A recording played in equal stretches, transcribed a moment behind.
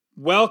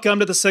Welcome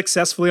to the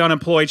Successfully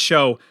Unemployed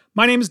Show.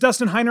 My name is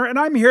Dustin Heiner, and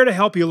I'm here to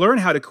help you learn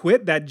how to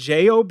quit that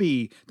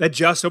JOB, that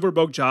just over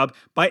broke job,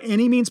 by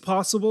any means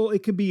possible.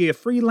 It could be a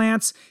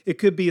freelance, it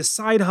could be a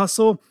side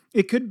hustle,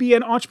 it could be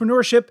an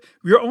entrepreneurship,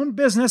 your own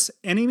business,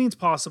 any means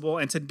possible.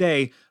 And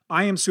today,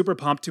 I am super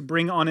pumped to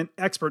bring on an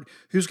expert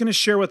who's going to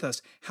share with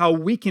us how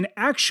we can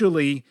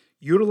actually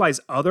utilize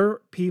other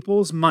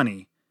people's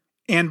money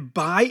and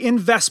buy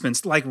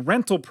investments like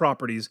rental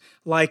properties,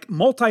 like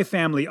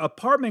multifamily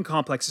apartment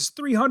complexes,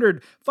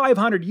 300,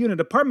 500 unit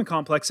apartment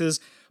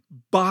complexes,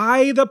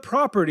 buy the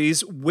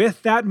properties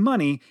with that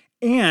money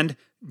and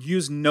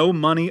use no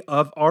money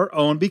of our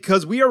own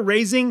because we are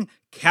raising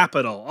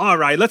capital. All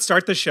right, let's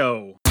start the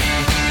show.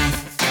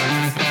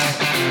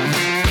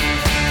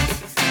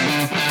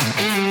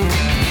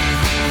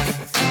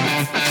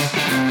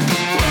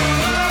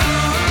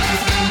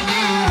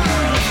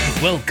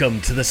 Welcome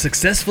to the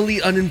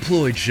Successfully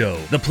Unemployed Show,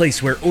 the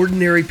place where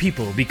ordinary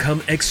people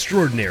become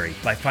extraordinary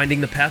by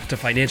finding the path to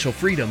financial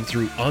freedom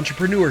through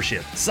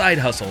entrepreneurship, side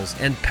hustles,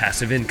 and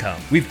passive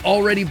income. We've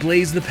already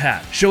blazed the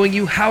path, showing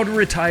you how to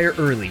retire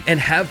early and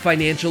have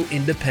financial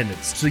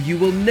independence so you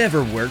will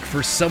never work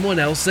for someone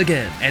else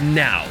again. And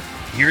now,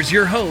 here's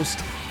your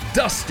host,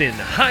 Dustin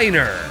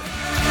Heiner.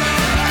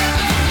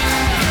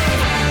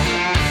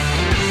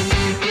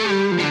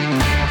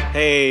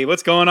 Hey,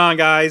 what's going on,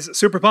 guys?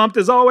 Super pumped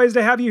as always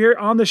to have you here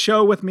on the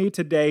show with me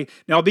today.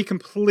 Now, I'll be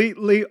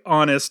completely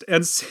honest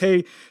and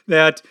say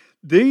that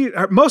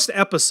most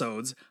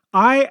episodes,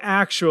 I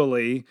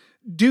actually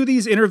do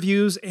these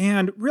interviews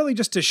and really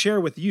just to share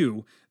with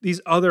you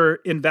these other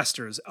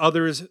investors,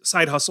 others,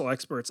 side hustle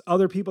experts,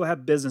 other people that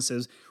have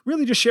businesses,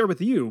 really just share with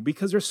you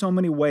because there's so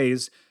many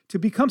ways to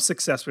become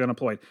successfully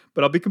unemployed.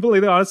 But I'll be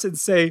completely honest and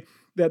say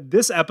that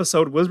this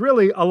episode was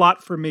really a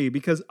lot for me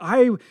because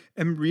I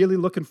am really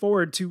looking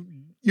forward to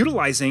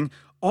utilizing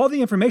all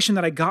the information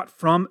that I got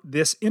from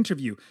this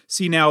interview.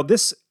 See, now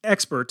this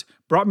expert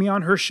brought me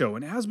on her show,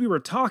 and as we were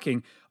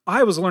talking,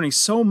 I was learning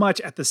so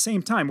much at the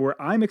same time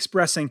where I'm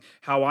expressing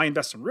how I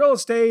invest in real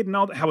estate and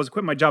all that, how I was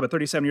quitting my job at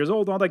 37 years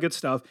old, all that good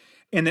stuff.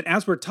 And then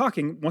as we're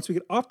talking, once we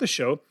get off the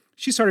show,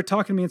 she started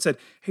talking to me and said,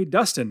 "Hey,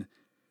 Dustin,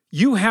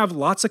 you have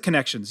lots of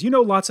connections. You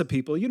know lots of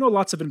people. You know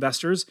lots of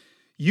investors.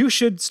 You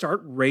should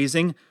start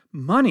raising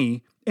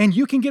money and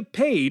you can get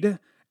paid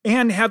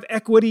and have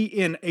equity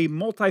in a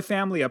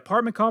multifamily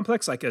apartment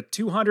complex, like a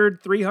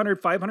 200,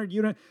 300, 500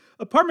 unit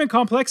apartment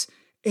complex,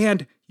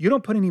 and you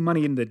don't put any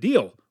money in the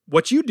deal.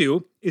 What you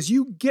do is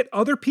you get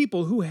other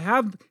people who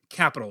have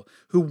capital,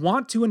 who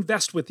want to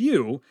invest with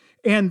you,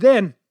 and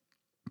then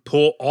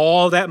pull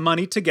all that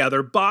money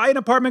together, buy an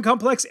apartment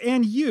complex,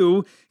 and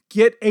you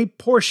get a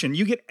portion.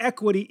 You get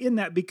equity in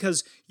that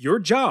because your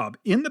job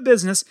in the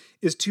business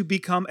is to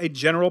become a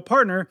general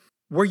partner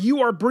where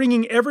you are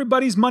bringing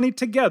everybody's money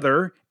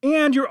together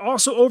and you're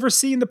also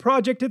overseeing the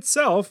project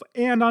itself.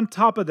 And on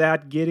top of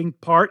that, getting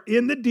part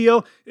in the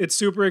deal. It's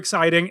super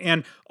exciting.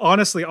 And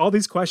honestly, all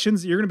these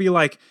questions, you're going to be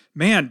like,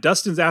 man,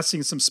 Dustin's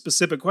asking some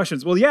specific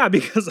questions. Well, yeah,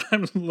 because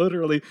I'm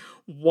literally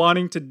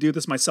wanting to do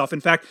this myself. In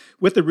fact,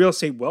 with the Real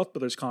Estate Wealth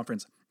Builders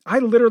Conference, I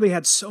literally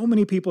had so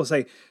many people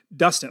say,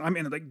 Dustin, I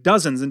mean, like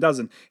dozens and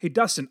dozens. Hey,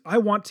 Dustin, I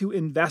want to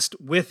invest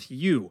with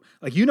you.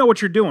 Like, you know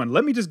what you're doing.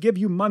 Let me just give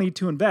you money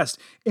to invest.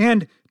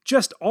 And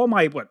just all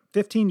my,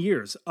 15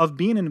 years of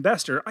being an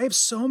investor, I have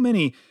so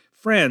many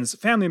friends,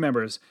 family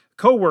members,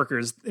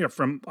 co-workers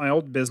from my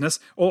old business,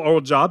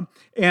 old job,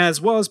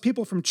 as well as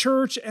people from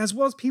church, as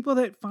well as people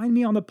that find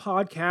me on the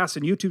podcast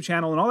and YouTube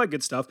channel and all that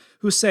good stuff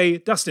who say,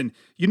 Dustin,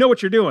 you know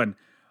what you're doing.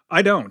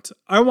 I don't.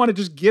 I want to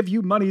just give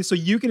you money so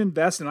you can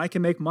invest and I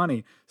can make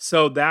money.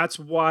 So that's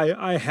why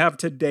I have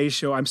today's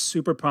show. I'm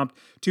super pumped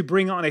to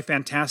bring on a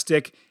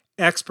fantastic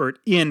expert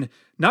in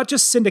not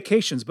just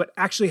syndications, but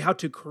actually how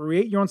to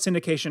create your own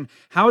syndication,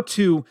 how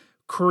to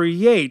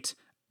create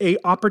an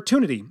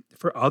opportunity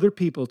for other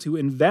people to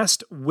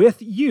invest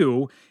with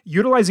you,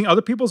 utilizing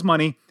other people's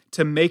money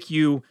to make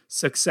you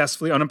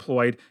successfully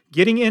unemployed,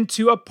 getting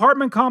into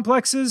apartment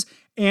complexes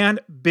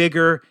and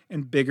bigger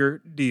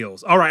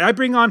deals. All right, I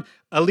bring on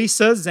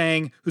Elisa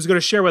Zhang, who's going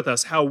to share with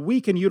us how we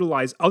can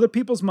utilize other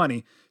people's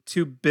money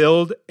to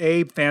build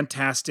a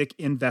fantastic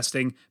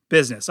investing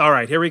business. All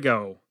right, here we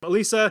go.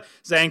 Elisa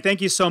Zhang, thank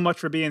you so much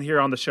for being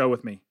here on the show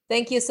with me.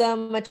 Thank you so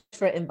much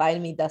for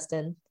inviting me,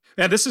 Dustin.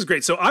 Yeah, this is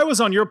great. So I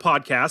was on your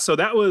podcast. So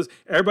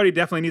everybody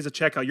definitely needs to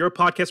check out your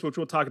podcast, which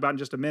we'll talk about in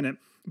just a minute.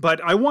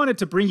 But I wanted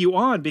to bring you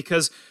on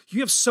because you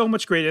have so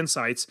much great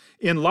insights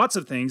in lots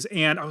of things.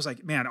 And I was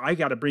like, man, I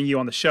got to bring you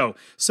on the show.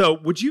 So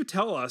would you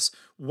tell us,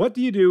 what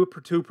do you do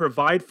to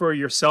provide for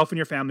yourself and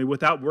your family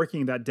without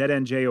working that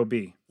dead-end job?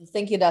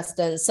 Thank you,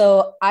 Dustin.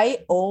 So I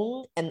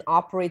own and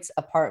operate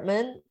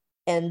apartment.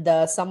 And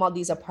some of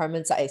these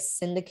apartments I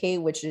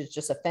syndicate, which is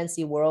just a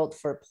fancy word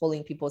for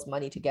pulling people's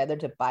money together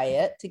to buy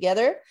it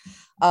together.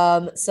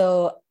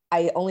 So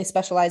I only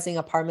specialize in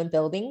apartment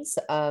buildings.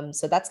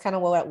 So that's kind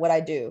of what I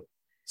do.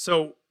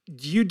 So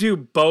you do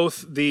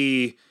both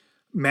the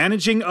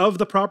managing of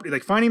the property,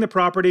 like finding the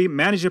property,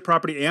 managing the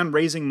property, and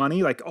raising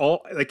money, like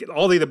all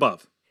the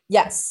above.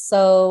 Yes.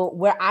 So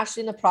we're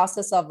actually in the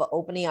process of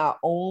opening our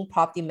own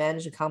property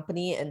management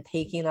company and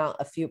taking out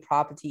a few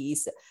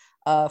properties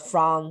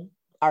from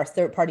our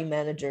third party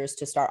managers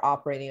to start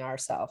operating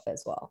ourselves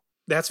as well.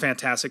 That's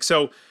fantastic.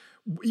 So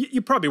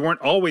you probably weren't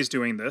always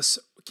doing this.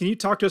 Can you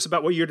talk to us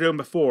about what you were doing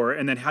before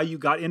and then how you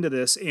got into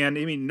this and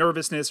any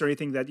nervousness or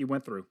anything that you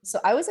went through? So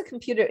I was a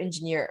computer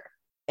engineer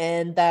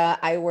and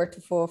I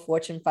worked for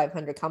Fortune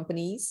 500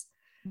 companies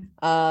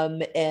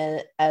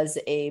and as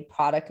a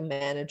product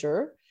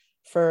manager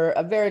for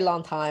a very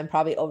long time,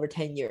 probably over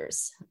 10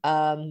 years.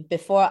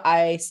 Before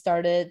I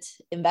started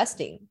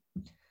investing,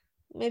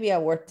 maybe I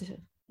worked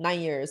 9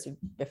 years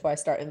before I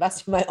start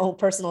investing my own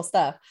personal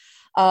stuff.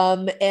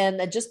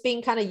 And just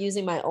being kind of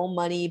using my own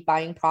money,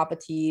 buying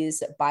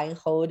properties, buying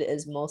hold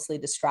is mostly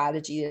the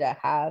strategy that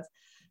I have.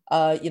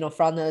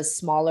 From the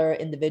smaller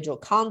individual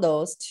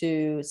condos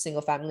to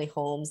single family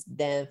homes,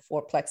 then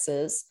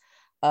fourplexes,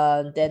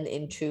 then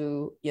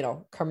into,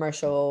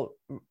 commercial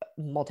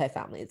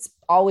multifamily. It's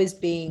always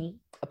being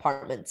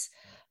apartments.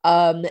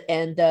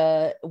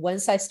 And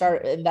once I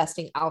start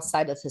investing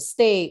outside of the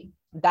state,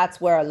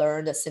 that's where I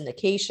learned the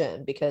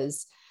syndication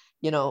because,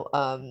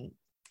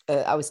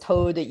 I was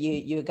told that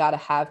you got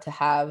to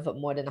have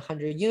more than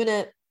 100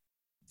 unit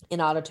in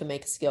order to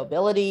make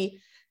scalability.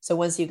 So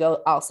once you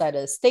go outside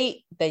of the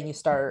state, then you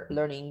start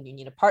learning, you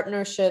need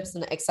partnerships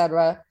and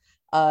etc.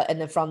 And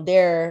then from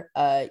there,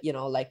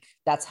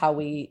 that's how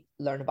we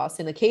learn about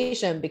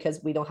syndication because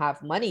we don't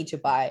have money to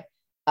buy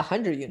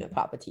 100 unit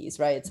properties,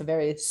 right? It's a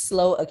very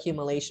slow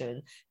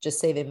accumulation, just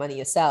saving money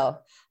yourself.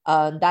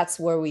 That's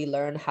where we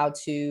learn how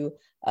to,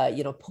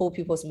 pull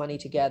people's money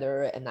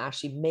together and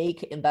actually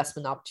make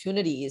investment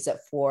opportunities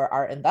for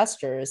our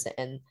investors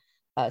and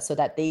so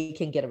that they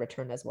can get a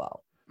return as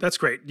well. That's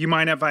great. Do you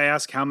mind if I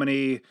ask how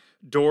many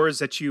doors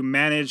that you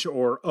manage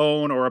or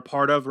own or a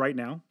part of right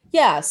now?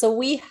 Yeah, so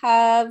we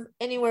have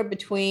anywhere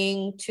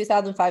between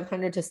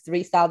 2,500 to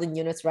 3,000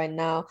 units right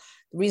now.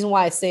 The reason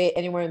why I say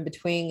anywhere in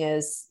between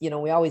is,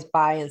 we always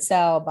buy and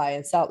sell.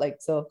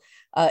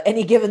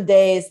 Any given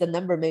days, the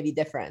number may be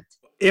different.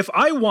 If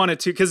I wanted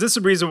to, because this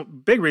is a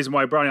big reason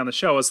why I brought you on the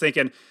show, I was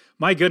thinking,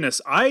 my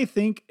goodness, I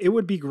think it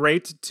would be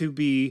great to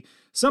be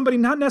somebody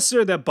not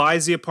necessarily that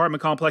buys the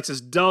apartment complexes,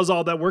 does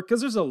all that work,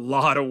 because there's a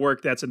lot of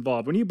work that's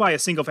involved. When you buy a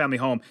single family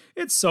home,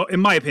 it's so, in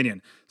my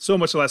opinion, so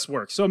much less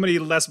work, so many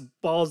less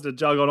balls to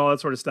juggle and all that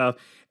sort of stuff.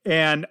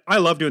 And I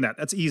love doing that.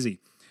 That's easy.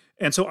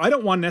 And so I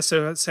don't want to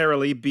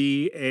necessarily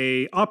be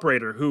a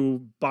operator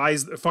who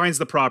finds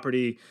the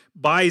property,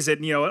 buys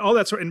it, all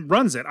that sort and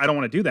runs it. I don't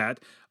want to do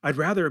that. I'd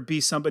rather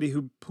be somebody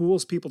who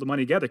pools people to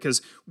money together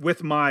because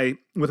with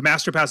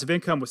Master Passive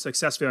Income, with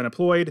Successfully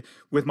Unemployed,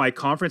 with my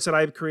conference that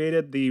I've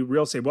created, the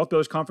Real Estate Wealth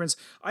Builders Conference,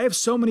 I have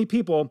so many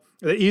people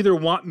that either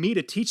want me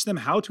to teach them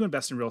how to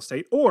invest in real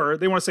estate or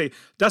they want to say,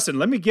 Dustin,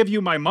 let me give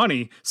you my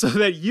money so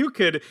that you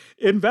could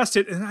invest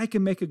it and I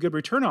can make a good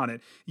return on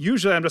it.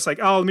 Usually I'm just like,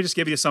 oh, let me just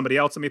give you to somebody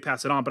else. Let me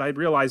pass it on. But I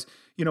realize,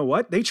 you know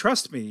what? They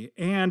trust me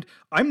and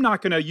I'm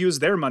not going to use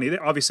their money.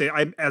 Obviously,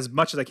 I'm as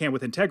much as I can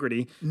with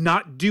integrity,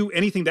 not do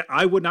anything that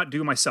I would not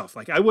do myself.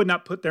 Like I would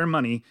not put their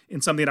money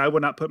in something that I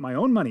would not put my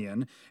own money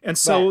in. And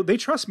so They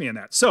trust me in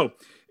that. So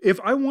if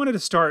I wanted to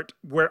start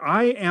where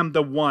I am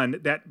the one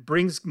that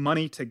brings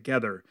money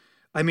together,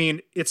 I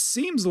mean, it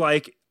seems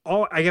like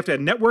I have to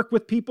network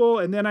with people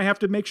and then I have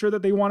to make sure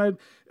that they want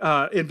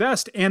to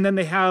invest and then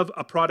they have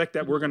a product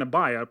that we're going to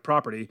buy, a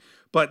property.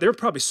 But there are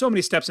probably so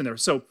many steps in there.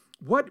 So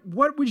what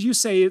would you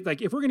say,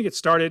 like if we're going to get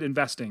started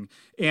investing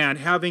and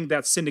having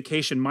that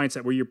syndication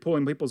mindset where you're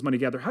pulling people's money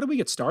together, how do we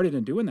get started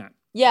in doing that?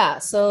 Yeah,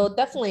 so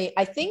definitely,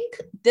 I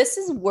think this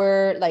is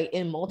where like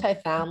in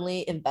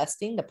multifamily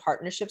investing, the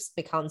partnerships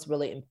becomes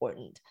really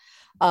important.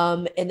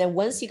 And then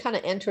once you kind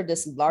of enter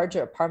this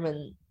larger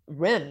apartment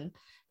rim,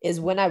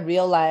 is when I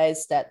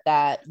realized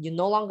that you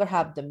no longer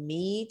have the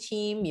me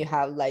team, you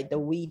have like the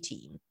we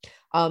team.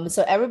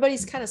 So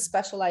everybody's kind of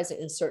specializing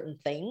in certain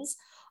things.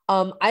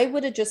 I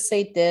would just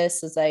say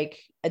this is like,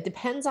 it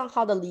depends on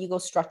how the legal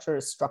structure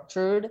is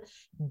structured.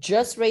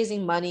 Just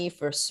raising money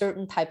for a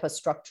certain type of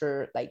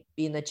structure, like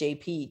being a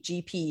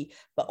GP,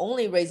 but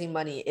only raising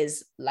money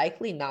is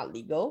likely not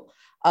legal.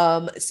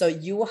 So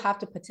you will have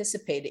to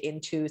participate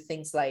into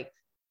things like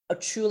a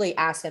truly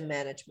asset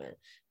management,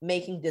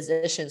 making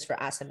decisions for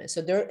asset management.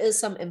 So there is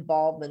some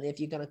involvement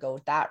if you're going to go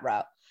that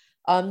route.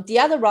 The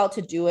other route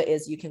to do it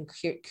is you can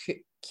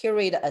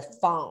curate a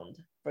fund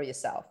for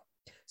yourself.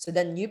 So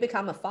then you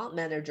become a fund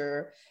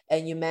manager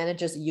and you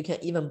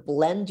can even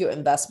blend your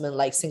investment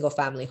like single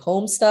family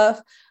home stuff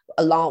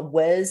along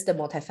with the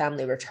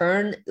multifamily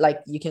return. Like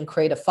you can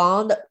create a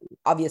fund.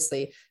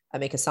 Obviously, I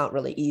make it sound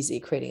really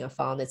easy creating a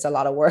fund. It's a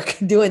lot of work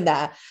doing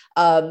that.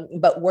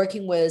 But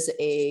working with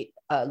a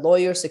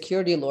lawyer,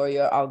 security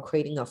lawyer on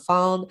creating a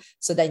fund.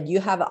 So then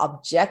you have an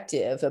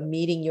objective of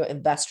meeting your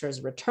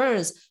investors'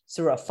 returns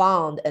through a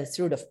fund, and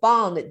through the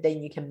fund,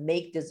 then you can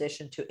make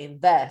decision to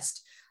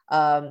invest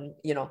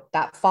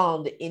that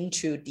fund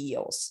into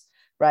deals,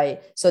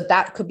 right? So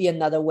that could be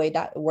another way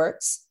that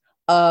works.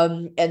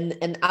 And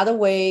another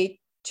way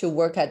to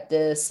work at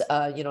this,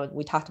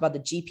 we talked about the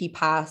GP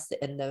path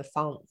and the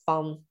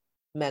fund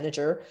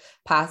manager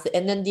path.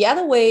 And then the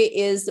other way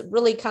is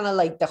really kind of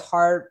like the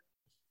hard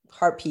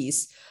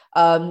piece,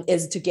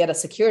 is to get a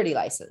security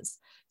license.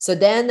 So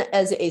then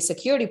as a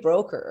security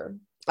broker,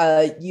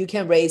 you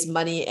can raise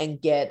money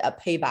and get a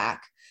payback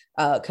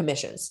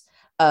commissions.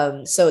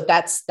 So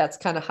that's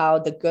kind of how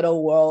the good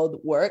old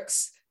world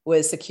works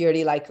with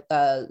security, like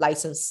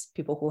license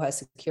people who have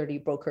security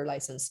broker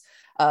license,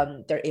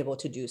 they're able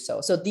to do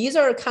so. So these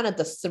are kind of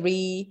the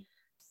three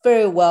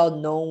very well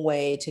known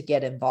way to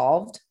get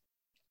involved.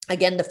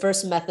 Again, the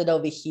first method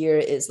over here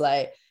is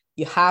like,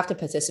 you have to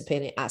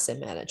participate in asset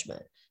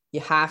management.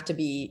 You have to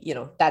be,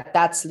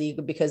 that's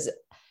legal, because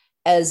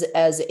as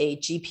a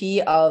GP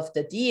of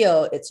the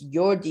deal, it's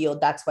your deal.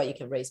 That's why you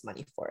can raise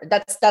money for it.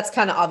 That's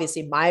kind of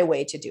obviously my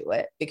way to do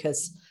it,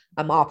 because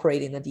I'm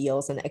operating the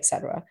deals and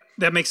etc.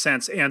 That makes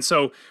sense. And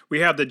so we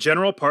have the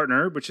general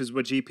partner, which is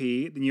what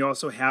GP. Then you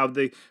also have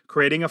the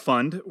creating a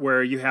fund,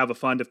 where you have a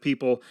fund of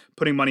people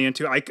putting money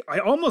into. I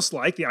almost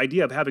like the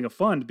idea of having a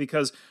fund,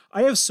 because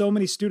I have so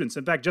many students.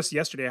 In fact, just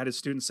yesterday I had a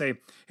student say,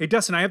 "Hey,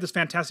 Dustin, I have this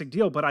fantastic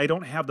deal, but I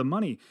don't have the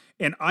money."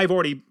 And I've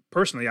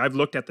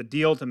looked at the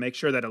deal to make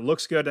sure that it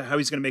looks good, how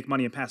he's going to make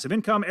money in passive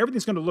income.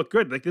 Everything's going to look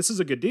good. Like, this is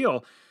a good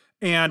deal.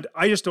 And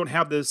I just don't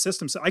have the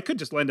system. So I could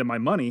just lend him my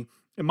money,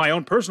 and my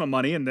own personal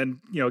money, and then,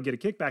 get a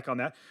kickback on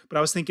that. But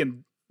I was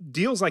thinking,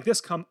 deals like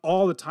this come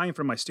all the time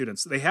from my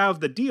students. They have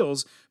the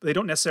deals, but they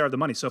don't necessarily have the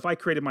money. So if I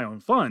created my own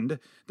fund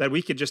that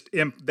we could just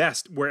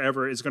invest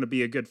wherever is going to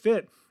be a good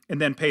fit and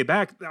then pay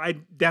back,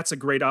 that's a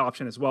great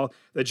option as well.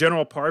 The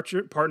general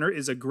partner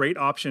is a great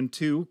option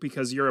too,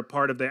 because you're a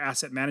part of the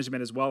asset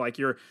management as well. Like,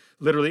 you're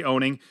literally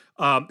owning.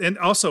 And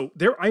also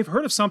I've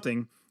heard of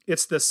something.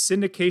 It's the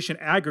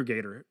syndication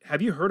aggregator.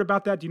 Have you heard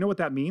about that? Do you know what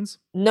that means?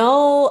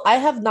 No, I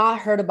have not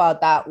heard about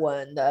that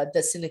one, the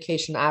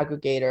syndication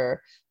aggregator.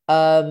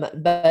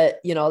 But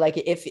like,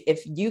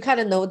 if you kind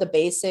of know the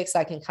basics,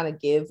 I can kind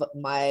of give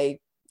my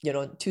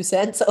 2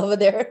 cents over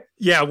there.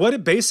 Yeah, what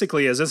it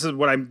basically is, this is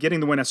what I'm getting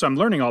the win. So I'm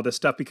learning all this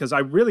stuff because I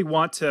really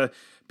want to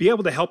be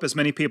able to help as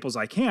many people as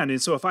I can. And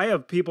so if I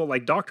have people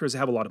like doctors that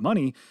have a lot of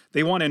money,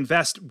 they want to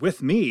invest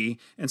with me.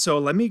 And so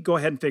let me go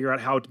ahead and figure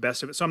out how to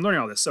best of it. So I'm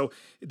learning all this. So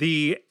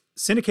the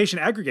syndication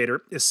aggregator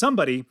is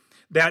somebody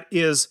that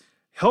is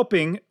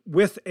helping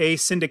with a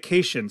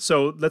syndication.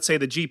 So let's say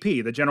the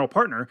GP, the general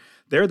partner,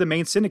 they're the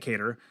main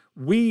syndicator.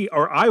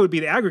 I would be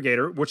the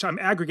aggregator, which I'm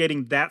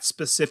aggregating that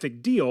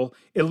specific deal.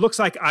 It looks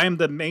like I'm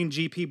the main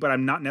GP, but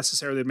I'm not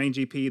necessarily the main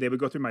GP. They would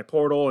go through my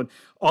portal and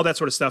all that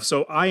sort of stuff.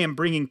 So I am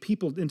bringing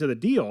people into the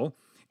deal,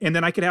 and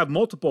then I could have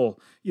multiple,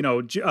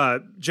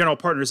 general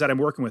partners that I'm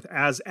working with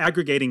as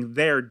aggregating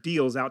their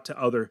deals out to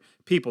other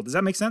people. Does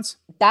that make sense?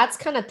 That's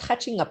kind of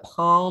touching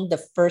upon the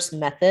first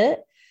method,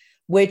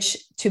 which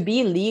to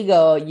be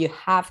legal, you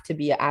have to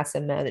be an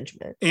asset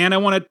management. And I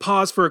want to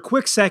pause for a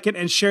quick second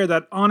and share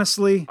that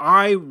honestly,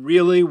 I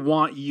really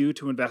want you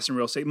to invest in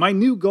real estate. My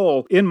new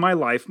goal in my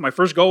life, my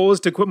first goal was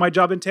to quit my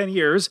job in 10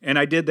 years, and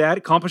I did that,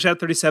 accomplished that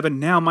at 37.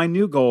 Now my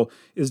new goal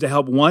is to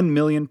help 1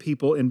 million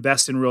people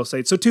invest in real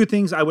estate. So 2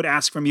 things I would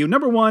ask from you.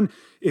 Number 1,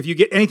 if you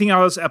get anything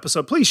out of this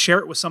episode, please share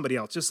it with somebody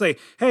else. Just say,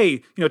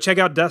 hey, check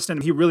out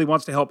Dustin. He really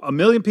wants to help 1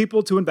 million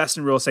people to invest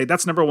in real estate.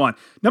 That's number 1.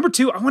 Number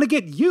 2, I want to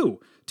get you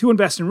to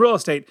invest in real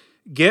estate.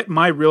 Get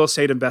my real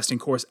estate investing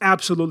course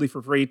absolutely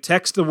for free.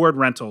 Text the word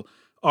rental,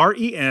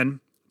 RENTAL,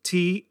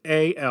 to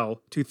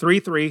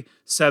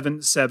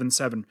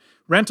 33777.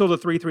 Rental to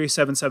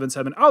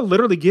 33777. I'll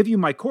literally give you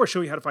my course,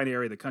 show you how to find an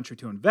area of the country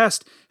to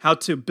invest, how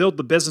to build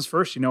the business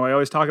first. I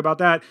always talk about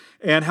that,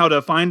 and how to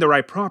find the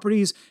right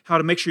properties, how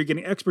to make sure you're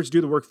getting experts to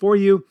do the work for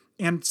you,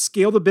 and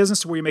scale the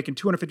business to where you're making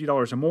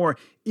 $250 or more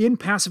in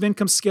passive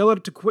income. Scale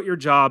it to quit your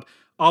job.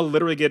 I'll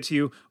literally get to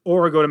you,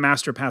 or go to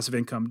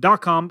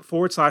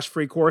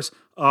masterpassiveincome.com/free course.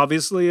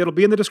 Obviously, it'll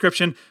be in the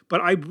description,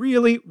 but I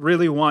really,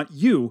 really want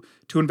you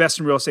to invest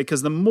in real estate,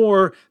 because the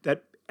more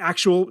that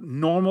actual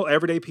normal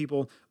everyday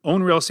people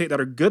own real estate that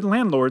are good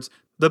landlords,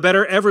 the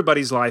better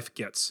everybody's life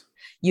gets.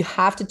 You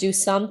have to do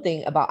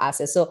something about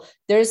assets. So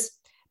there's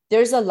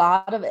a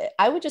lot of it.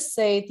 I would just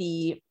say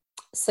the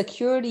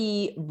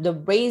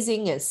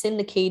raising and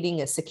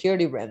syndicating a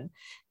security RIM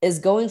is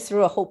going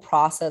through a whole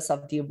process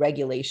of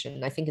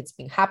deregulation. I think it's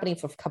been happening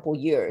for a couple of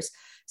years.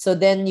 So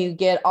then you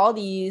get all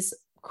these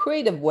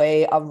creative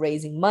way of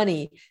raising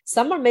money.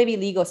 Some are maybe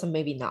legal, some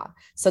maybe not.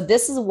 So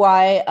this is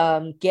why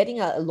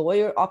getting a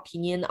lawyer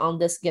opinion on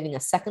this, getting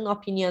a second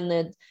opinion,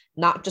 and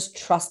not just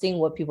trusting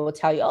what people will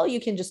tell you, oh, you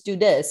can just do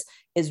this,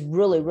 is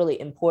really, really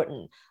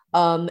important.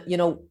 Our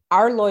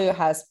lawyer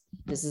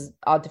this is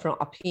our different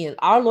opinion.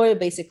 Our lawyer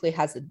basically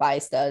has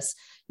advised us,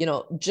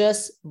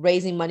 just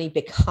raising money,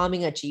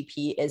 becoming a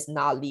GP is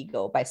not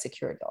legal by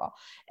security law,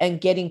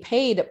 and getting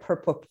paid per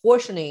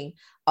proportioning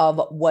of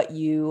what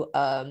you,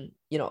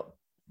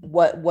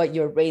 what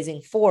you're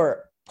raising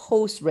for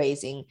post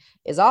raising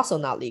is also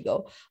not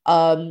legal,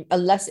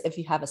 unless if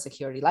you have a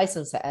security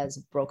license as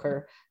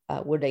broker,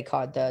 what they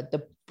call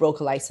the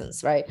broker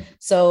license, right?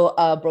 So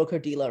broker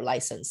dealer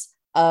license.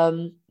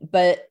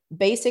 But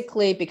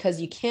basically,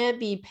 because you can't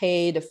be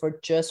paid for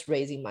just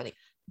raising money.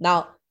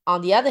 Now,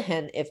 on the other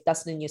hand, if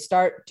Dustin, you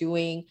start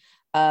doing,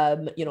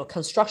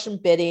 construction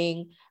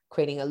bidding,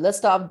 creating a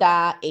list of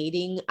that,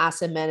 aiding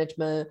asset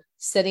management,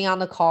 sitting on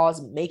the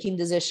calls, making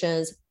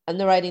decisions,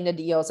 underwriting the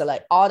deals, and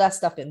like all that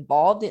stuff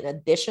involved in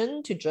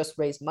addition to just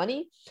raise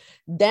money,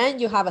 then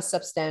you have a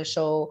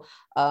substantial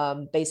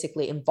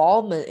basically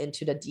involvement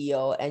into the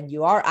deal, and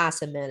you are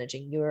asset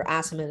managing. You're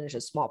asset managing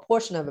a small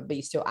portion of it, but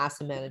you still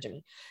asset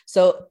managing.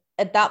 So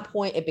at that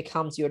point, it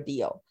becomes your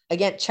deal.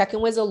 Again, check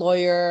in with a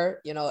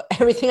lawyer.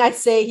 Everything I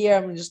say here,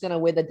 I'm just gonna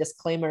with a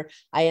disclaimer.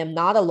 I am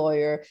not a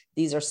lawyer.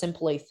 These are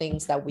simply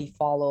things that we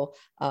follow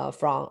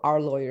from our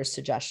lawyer's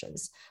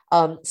suggestions.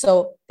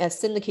 So as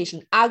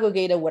syndication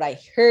aggregator, what I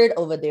heard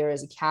over there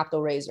is a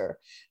capital raiser.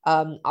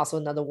 Also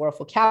another word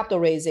for capital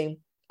raising.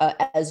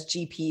 As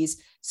GPs.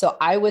 So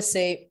I would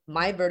say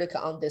my verdict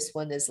on this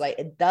one is like,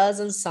 it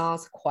doesn't sound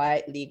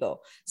quite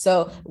legal.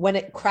 So when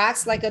it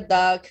cracks like a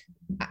duck,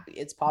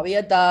 it's probably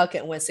a duck.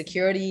 And when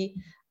security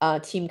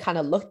team kind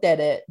of looked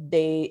at it,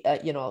 they,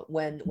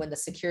 when the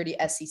security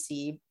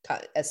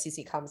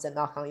SEC comes and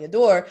knock on your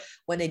door,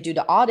 when they do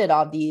the audit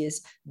of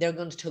these, they're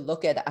going to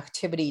look at the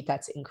activity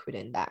that's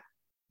included in that.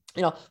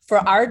 For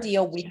our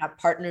deal, we have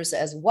partners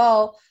as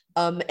well.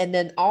 And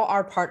then all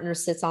our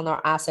partners sits on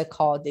our asset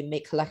call. They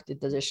make collective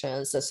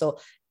decisions. So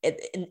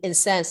in a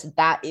sense,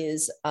 that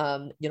is,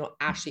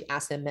 actually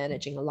asset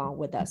managing along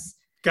with us.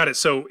 Got it.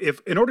 So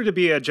in order to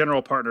be a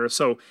general partner,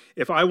 so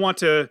if I want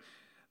to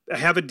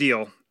have a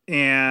deal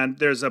and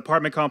there's an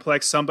apartment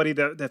complex, somebody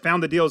that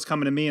found the deal is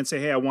coming to me and say,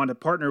 hey, I want to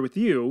partner with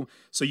you.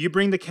 So you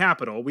bring the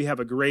capital. We have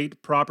a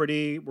great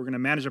property. We're going to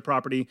manage a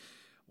property.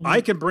 I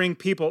can bring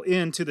people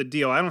into the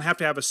deal. I don't have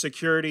to have a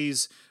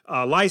securities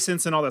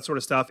license and all that sort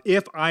of stuff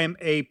if I am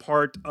a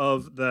part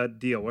of the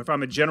deal, or if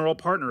I'm a general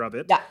partner of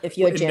it. Yeah, if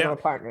you're a general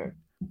partner.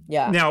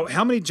 Yeah. Now,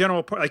 how many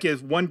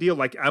is one deal,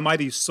 like, am I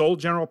the sole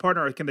general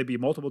partner, or can there be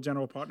multiple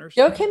general partners?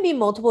 There can be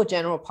multiple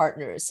general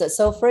partners.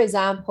 So for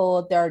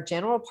example, there are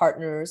general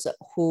partners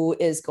who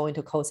is going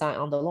to co-sign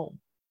on the loan.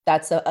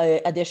 That's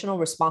a additional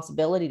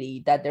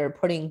responsibility that they're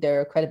putting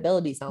their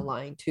credibilities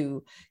online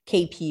to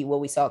KP, what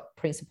we saw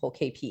principal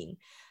KP.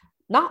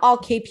 Not all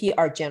KP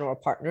are general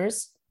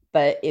partners,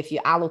 but if you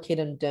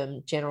allocate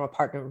them general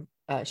partner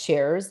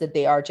shares, that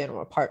they are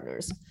general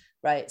partners,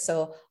 right?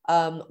 So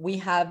we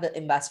have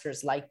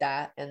investors like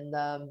that, and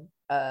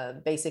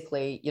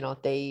basically,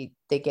 they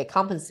get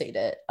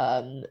compensated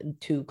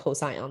to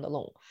co-sign on the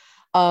loan.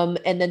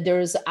 And then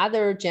there's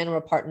other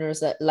general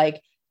partners that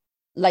like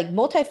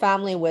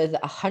multifamily with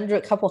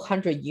couple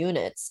hundred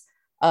units.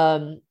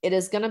 It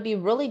is going to be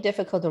really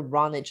difficult to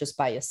run it just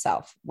by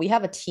yourself. We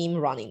have a team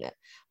running it.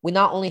 We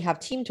not only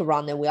have team to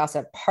run it, we also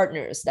have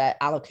partners that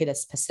allocate a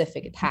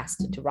specific task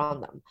to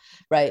run them,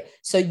 right?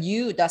 So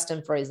you,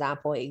 Dustin, for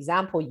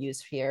example use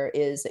here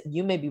is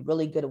you may be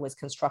really good with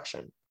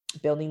construction,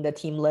 building the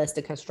team list,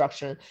 the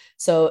construction.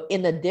 So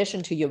in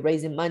addition to you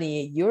raising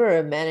money,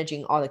 you're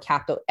managing all the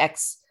capital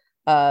X,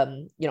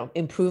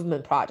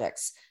 improvement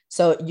projects.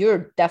 So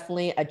you're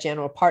definitely a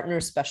general partner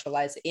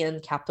specialized in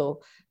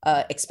capital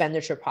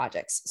expenditure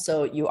projects.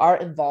 So you are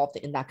involved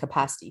in that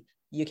capacity.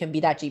 You can be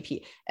that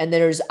GP. And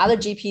there's other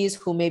GPs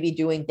who may be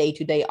doing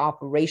day-to-day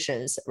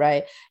operations,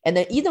 right? And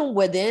then even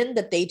within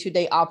the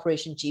day-to-day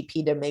operation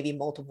GP, there may be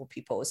multiple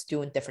people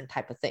doing different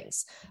type of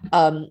things.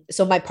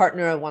 So my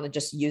partner, I want to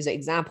just use an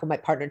example. My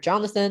partner,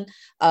 Jonathan,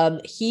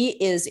 he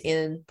is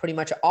in pretty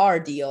much our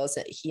deals.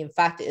 He, in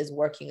fact, is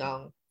working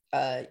on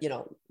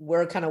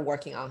we're kind of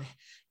working on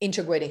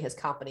integrating his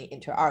company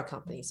into our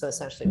company. So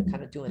essentially we're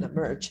kind of doing a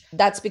merge.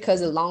 That's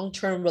because the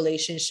long-term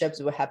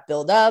relationships we have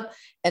built up.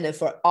 And then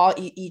for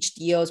each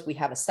deals, we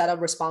have a set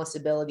of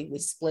responsibility. We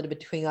split it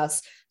between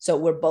us. So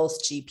we're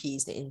both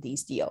GPs in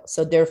these deals.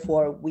 So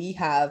therefore we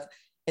have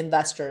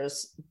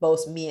investors,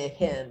 both me and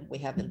him, we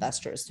have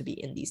investors to be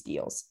in these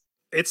deals.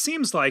 It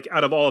seems like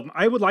out of all of them,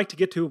 I would like to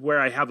get to where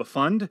I have a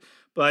fund,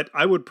 but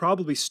I would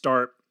probably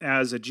start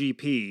as a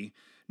GP.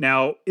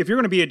 Now, if you're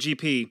going to be a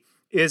GP,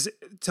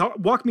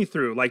 walk me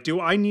through, like, do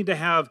I need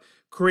to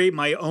create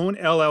my own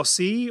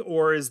LLC,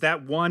 or is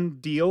that one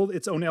deal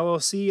its own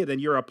LLC and then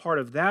you're a part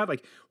of that?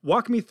 Like,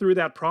 walk me through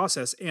that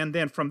process. And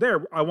then from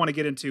there, I want to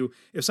get into,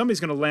 if somebody's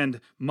going to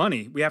lend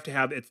money, we have to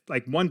have it's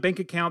like one bank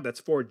account that's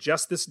for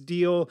just this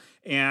deal.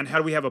 And how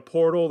do we have a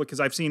portal? Because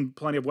I've seen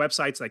plenty of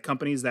websites, like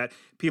companies that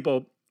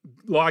people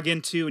log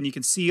into and you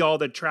can see all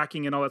the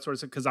tracking and all that sort of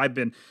stuff, because I've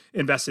been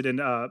invested in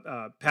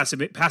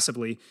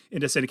passively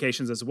into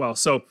syndications as well.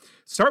 So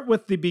start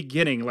with the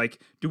beginning.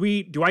 Like,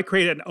 do I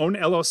create an own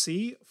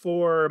LLC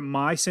for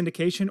my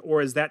syndication,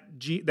 or is that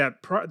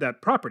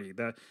property,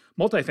 the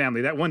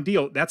multifamily, that one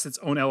deal, that's its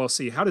own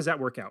LLC? How does that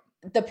work out?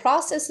 The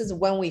process is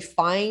when we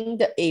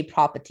find a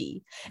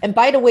property. And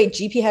by the way,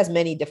 GP has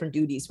many different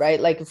duties, right?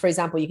 Like, for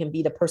example, you can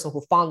be the person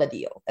who found the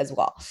deal as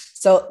well.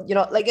 So,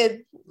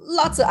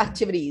 lots of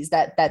activities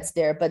that's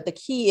there. But the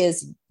key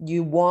is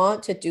you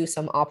want to do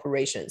some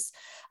operations.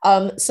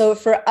 So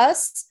for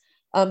us,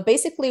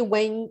 Basically,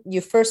 when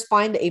you first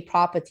find a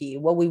property,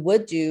 what we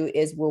would do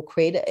is we'll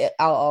create an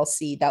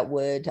LLC that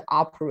would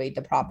operate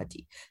the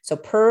property. So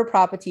per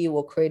property,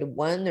 we'll create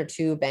 1 or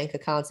 2 bank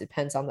accounts,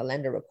 depends on the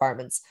lender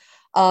requirements.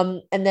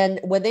 And then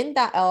within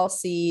that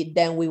LLC,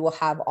 then we will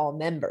have all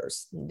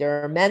members.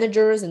 There are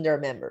managers and there are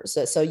members.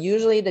 So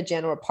usually the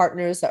general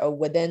partners are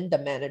within the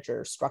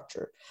manager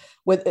structure,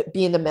 with it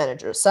being the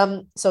manager.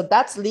 So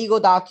that's legal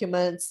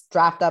documents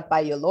drafted up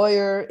by your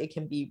lawyer. It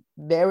can be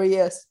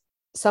various.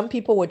 Some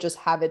people would just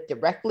have it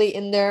directly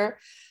in there,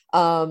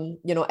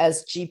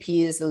 as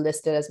GPs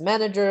listed as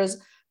managers.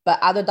 But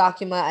other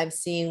document I've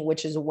seen,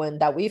 which is one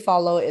that we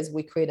follow, is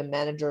we create a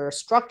manager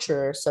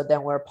structure. So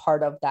then we're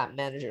part of that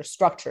manager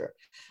structure.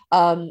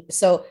 And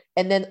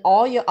then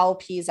all your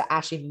LPs are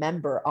actually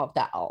member of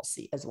that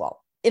LLC as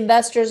well.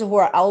 Investors who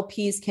are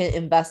LPs can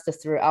invest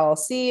through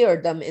LLC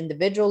or them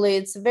individually.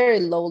 It's very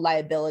low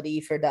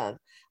liability for them.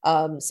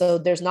 So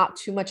there's not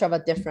too much of a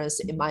difference,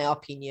 in my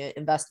opinion,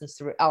 investing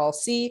through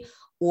LLC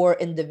or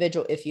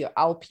individual if you're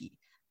LP.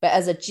 But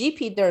as a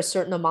GP, there's a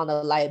certain amount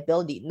of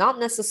liability, not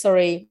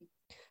necessarily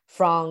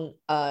from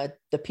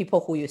the people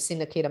who you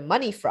syndicated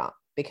money from,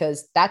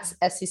 because that's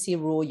SEC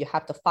rule. You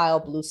have to file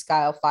blue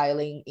sky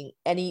filing in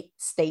any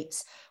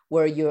states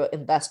where your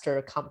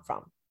investor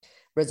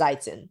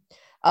resides in.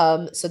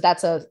 So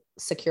that's a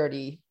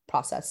security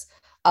process.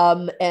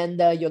 And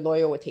your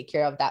lawyer will take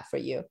care of that for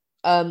you.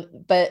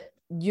 But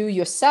you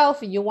yourself,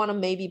 you want to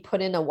maybe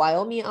put in a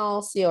Wyoming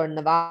LLC or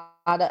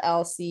Nevada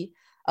LLC,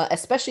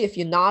 especially if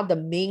you're not the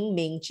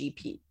main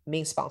GP,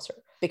 main sponsor.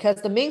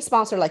 Because the main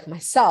sponsor, like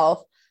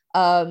myself,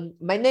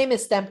 my name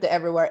is stamped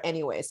everywhere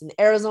anyways. In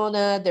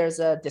Arizona, there's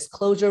a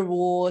disclosure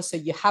rule. So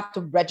you have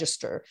to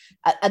register.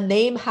 A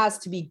name has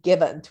to be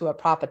given to a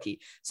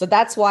property. So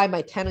that's why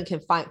my tenant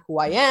can find who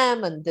I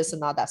am and this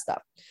and all that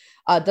stuff.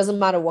 Doesn't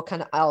matter what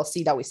kind of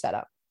LLC that we set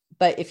up.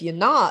 But if you're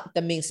not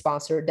the main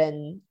sponsor,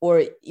 then,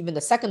 or even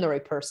the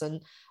secondary person,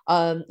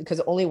 because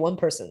only one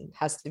person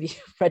has to be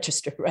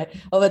registered right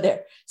over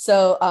there.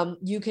 So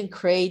you can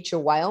create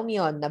your Wyoming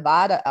or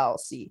Nevada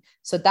LLC.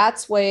 So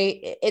that's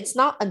way it's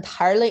not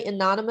entirely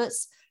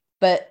anonymous,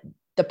 but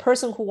the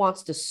person who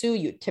wants to sue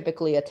you,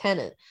 typically a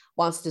tenant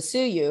wants to sue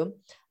you,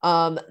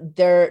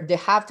 they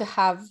have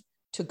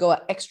to go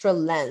an extra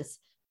length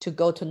to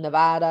go to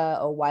Nevada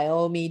or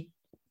Wyoming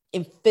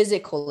in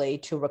physically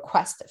to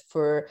request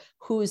for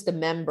who is the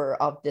member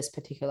of this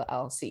particular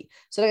LLC.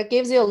 So that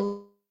gives you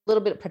a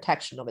little bit of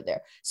protection over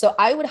there. So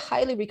I would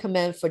highly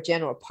recommend for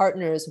general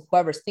partners,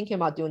 whoever's thinking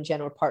about doing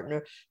general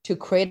partner, to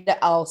create the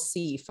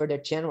LLC for the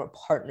general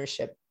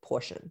partnership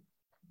portion.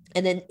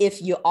 And then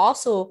if you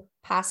also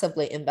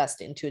passively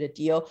invest into the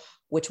deal,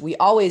 which we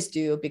always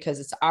do because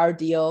it's our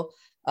deal,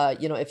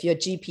 if you're a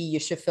GP, you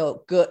should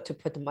feel good to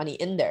put the money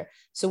in there.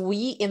 So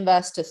we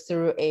invest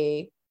through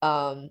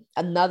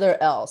another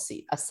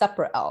LLC, a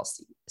separate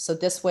LLC. So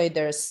this way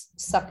there's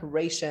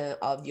separation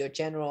of your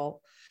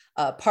general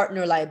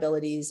partner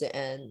liabilities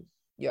and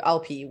your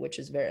LP, which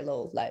is very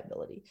low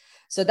liability.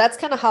 So that's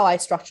kind of how I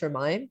structure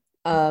mine.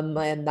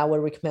 And I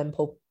would recommend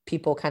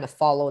people kind of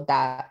follow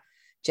that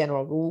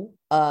general rule.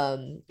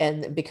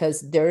 And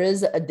because there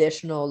is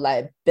additional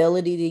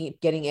liability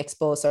getting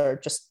exposed,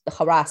 or just the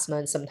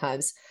harassment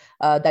sometimes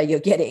that you're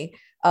getting.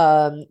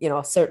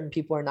 Certain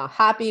people are not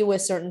happy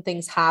with certain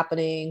things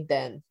happening,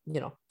 then,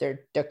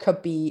 there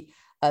could be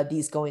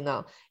these going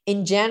on.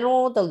 In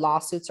general, the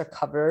lawsuits are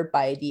covered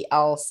by the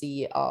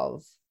LLC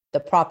of the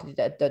property,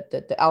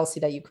 the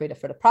LLC that you created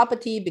for the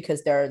property,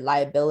 because there are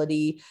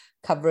liability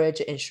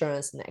coverage,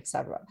 insurance, and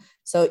etc.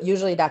 So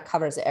usually that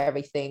covers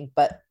everything,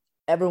 but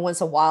every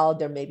once in a while,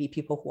 there may be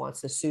people who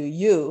wants to sue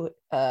you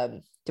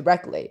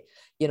directly,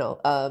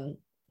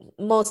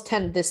 most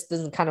tend this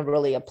doesn't kind of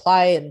really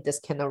apply, and this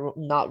can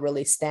not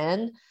really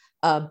stand,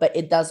 but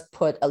it does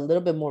put a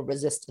little bit more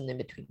resistance in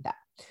between that.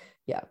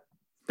 Yeah.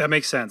 That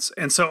makes sense.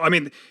 And so,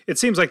 it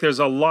seems like there's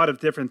a lot of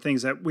different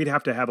things that we'd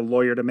have to have a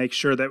lawyer to make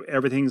sure that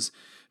everything's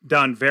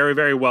done very,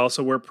 very well,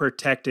 so we're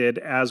protected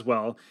as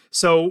well.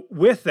 So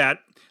with that,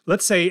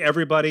 let's say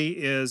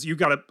you've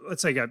got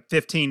let's say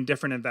 15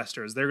 different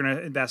investors. They're going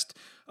to invest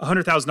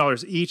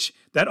 $100,000 each.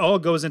 That all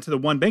goes into the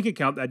one bank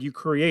account that you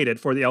created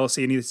for the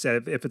LLC. And you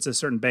said if it's a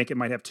certain bank, it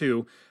might have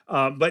two.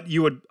 But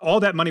all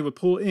that money would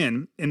pool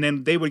in, and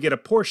then they would get a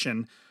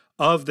portion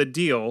of the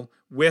deal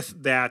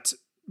with that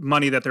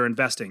money that they're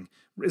investing.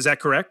 Is that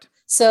correct?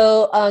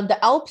 So the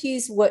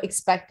LPs were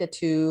expected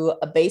to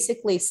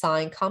basically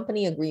sign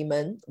company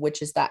agreement,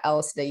 which is that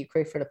LLC that you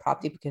create for the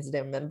property because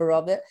they're a member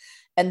of it.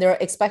 And they're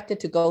expected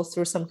to go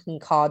through something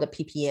called a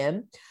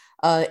PPM.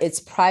 It's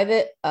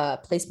private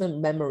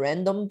placement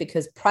memorandum,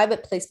 because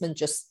private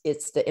placement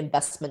it's the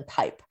investment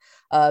type.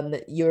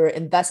 You're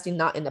investing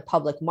not in the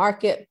public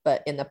market,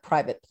 but in a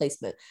private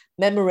placement.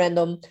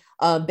 Memorandum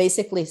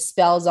basically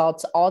spells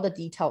out all the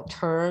detailed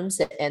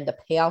terms and the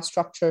payout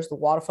structures, the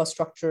waterfall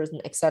structures,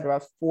 and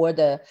etc. for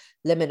the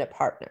limited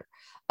partner.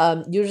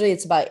 Usually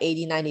it's about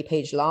 80-90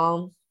 page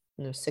long,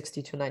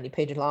 60 to 90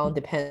 pages long,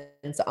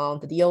 depends on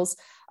the deals.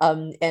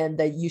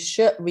 And you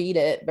should read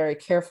it very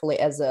carefully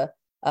as a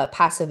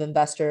passive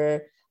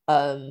investor.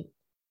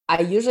 I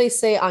usually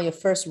say on your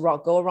first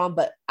go around,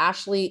 but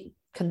actually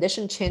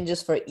condition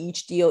changes for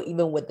each deal,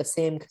 even with the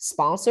same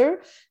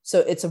sponsor. So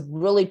it's a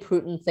really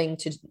prudent thing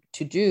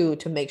to do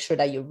to make sure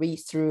that you read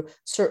through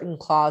certain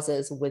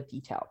clauses with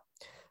detail.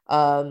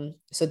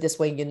 So this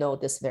way, you know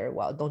this very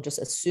well. Don't just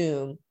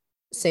assume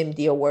same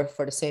deal worked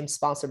for the same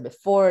sponsor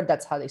before.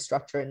 That's how they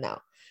structure it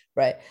now.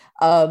 Right.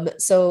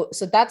 So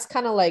that's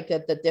kind of like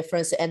the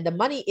difference. And the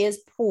money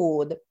is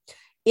pooled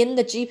in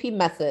the GP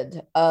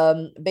method.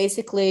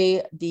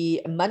 Basically,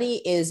 the money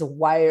is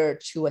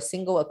wired to a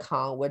single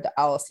account where the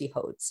LLC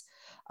holds.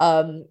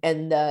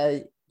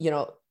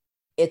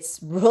 It's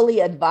really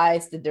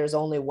advised that there's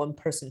only one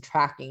person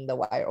tracking the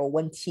wire or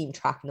one team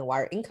tracking the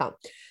wire income.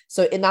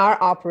 So in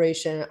our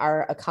operation,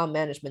 our account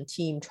management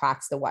team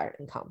tracks the wire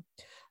income.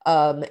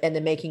 And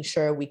then making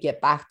sure we get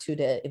back to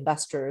the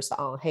investors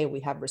on, hey, we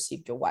have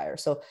received your wire.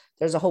 So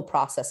there's a whole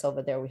process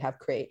over there we have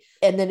create.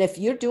 And then if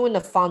you're doing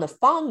the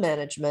fund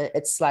management,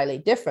 it's slightly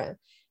different.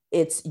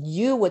 It's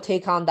you would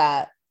take on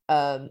that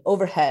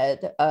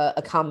overhead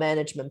account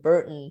management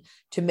burden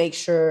to make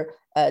sure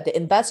the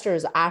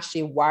investors are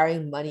actually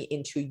wiring money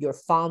into your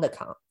fund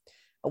account,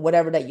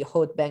 whatever that you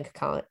hold bank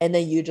account. And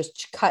then you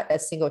just cut a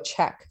single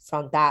check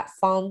from that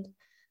fund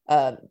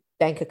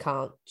bank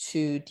account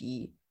to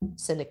the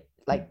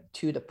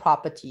to the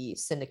property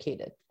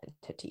syndicated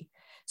entity.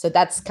 So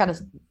that's kind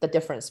of the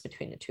difference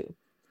between the two.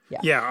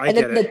 I get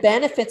it. The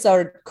benefits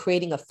of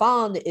creating a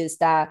fund is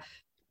that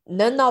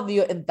none of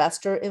your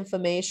investor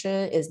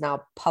information is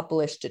now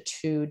published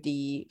to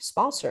the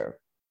sponsor.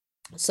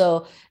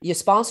 So your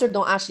sponsor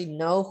don't actually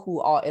know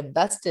who are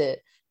invested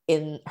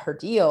in her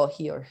deal,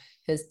 he or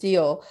his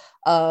deal,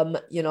 from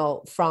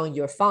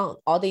your fund.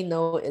 All they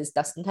know is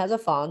Dustin has a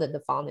fund and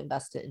the fund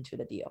invested into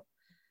the deal.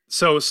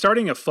 So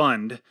starting a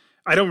fund,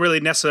 I don't really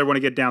necessarily want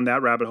to get down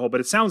that rabbit hole, but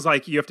it sounds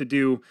like you have to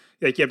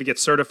get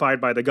certified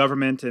by the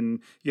government,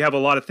 and you have a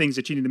lot of things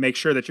that you need to make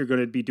sure that you're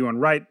going to be doing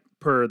right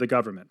per the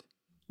government.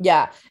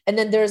 Yeah. And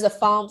then there's a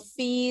fund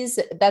fees.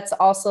 That's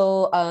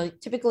also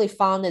typically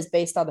fund is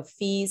based on the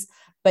fees.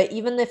 But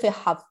even if you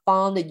have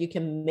fund, you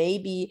can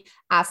maybe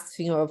ask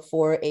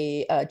for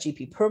a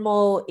GP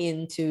promo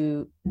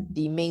into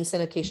the main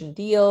syndication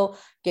deal,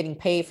 getting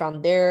paid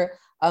from there.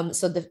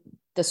 So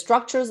the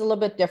structure is a little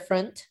bit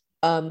different.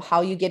 How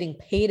you're getting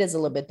paid is a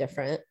little bit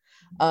different,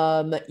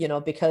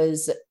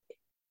 because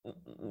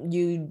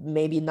you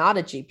may be not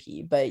a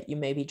GP, but you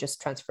may be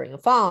just transferring a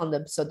fund.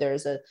 So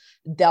there's a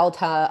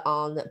delta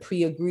on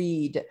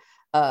pre-agreed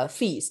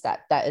fees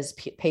that is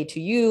paid to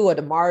you, or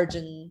the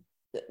margin.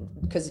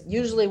 Because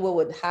usually what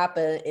would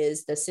happen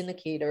is the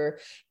syndicator,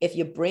 if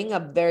you bring a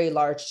very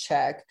large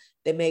check,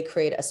 they may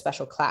create a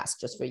special class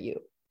just for you,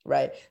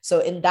 right? So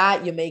in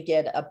that, you may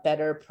get a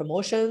better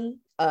promotion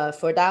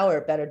for that, or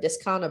a better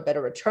discount or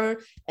better return.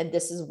 And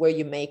this is where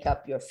you make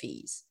up your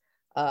fees.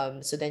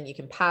 So then you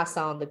can pass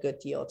on the good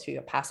deal to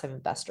your passive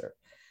investor.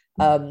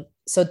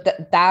 So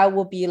that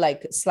will be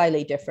like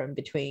slightly different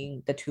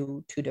between the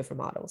two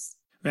different models.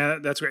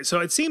 Man, that's great. So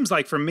it seems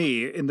like for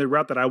me, in the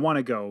route that I want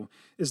to go,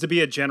 is to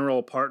be a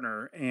general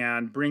partner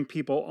and bring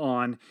people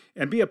on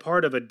and be a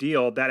part of a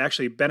deal that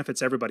actually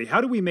benefits everybody. How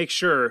do we make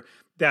sure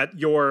that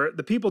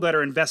the people that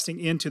are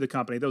investing into the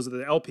company, those are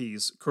the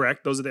LPs,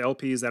 correct? Those are the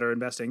LPs that are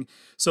investing.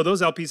 So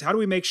those LPs, how do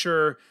we make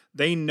sure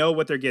they know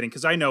what they're getting?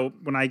 Because I know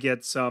when I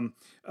get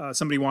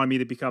somebody wanted me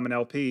to become an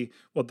LP,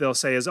 what they'll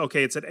say is,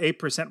 okay, it's an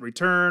 8%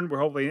 return. We're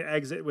hopefully to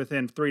exit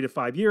within 3 to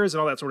 5 years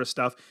and all that sort of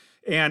stuff.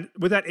 And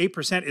with that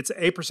 8%, it's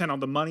 8% on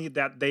the money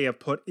that they have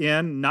put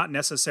in, not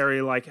necessarily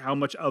like how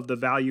much of the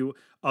value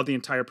of the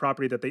entire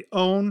property that they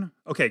own.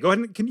 Okay, go ahead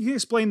and can you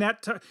explain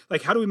that?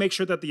 Like, how do we make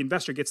sure that the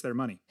investor gets their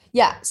money?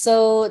 Yeah,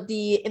 so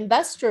the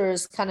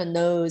investors kind of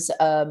knows.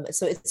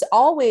 So it's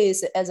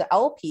always, as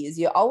LPs,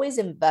 you're always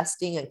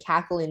investing and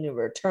calculating the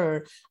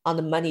return on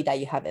the money that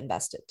you have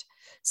invested.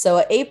 So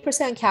an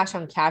 8% cash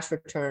on cash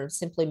return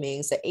simply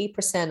means that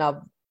 8%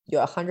 of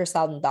your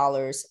 $100,000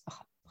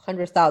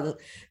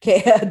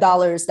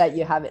 dollars that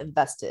you have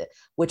invested,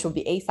 which will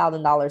be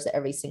 $8,000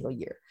 every single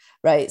year,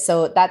 right?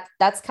 So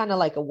that's kind of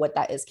like what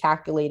that is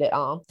calculated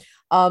on.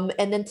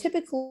 And then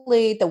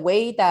typically the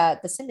way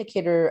that the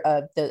syndicator,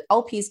 the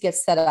LPs get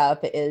set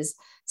up is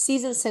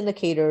seasoned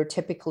syndicator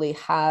typically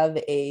have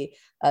a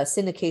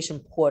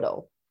syndication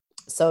portal.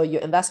 So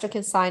your investor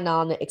can sign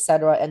on, et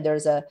cetera. And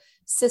there's a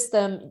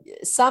system,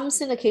 some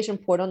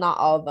syndication portal, not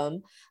all of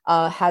them,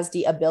 has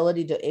the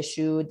ability to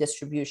issue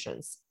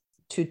distributions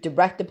to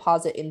direct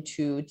deposit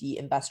into the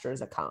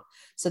investor's account.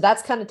 So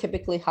that's kind of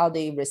typically how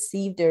they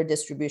receive their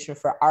distribution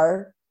for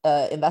our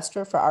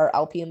for our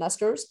LP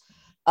investors.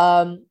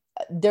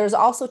 There's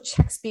also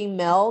checks being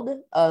mailed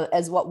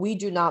as what we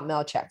do not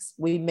mail checks.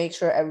 We make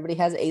sure everybody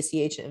has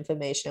ACH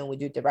information. We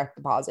do direct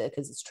deposit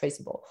because it's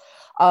traceable.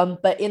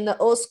 But in the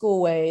old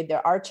school way,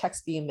 there are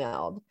checks being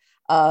mailed.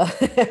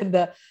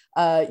 And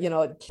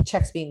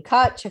checks being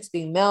cut, checks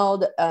being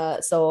mailed.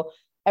 So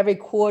every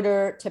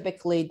quarter,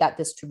 typically that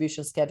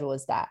distribution schedule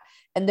is that.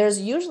 And there's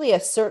usually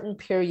a certain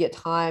period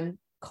of time,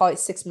 call it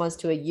 6 months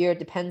to a year,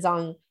 depends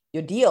on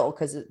your deal,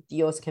 because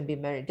deals can be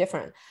very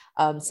different.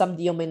 Some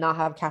deal may not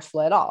have cash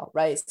flow at all,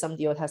 right? Some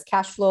deal has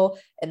cash flow.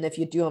 And if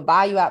you're doing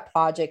value add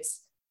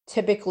projects,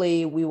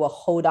 typically we will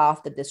hold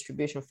off the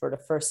distribution for the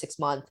first 6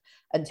 months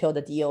until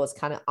the deal is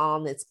kind of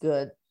on its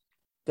good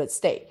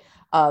state.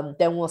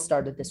 Then we'll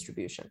start the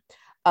distribution.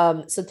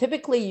 So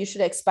typically you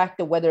should expect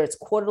that whether it's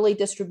quarterly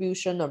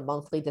distribution or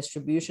monthly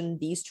distribution,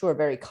 these two are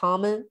very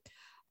common.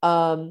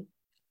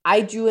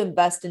 I do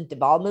invest in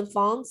development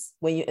funds.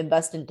 When you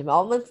invest in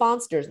development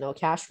funds, there's no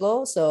cash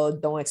flow. So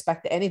don't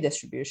expect any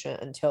distribution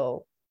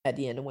until at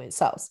the end when it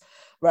sells,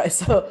 right?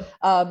 So,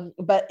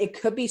 but it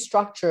could be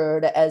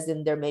structured as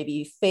in there may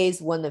be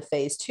phase 1 and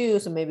phase 2.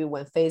 So maybe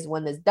when phase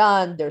 1 is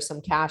done, there's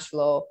some cash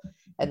flow.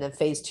 And then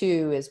phase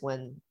 2 is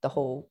when the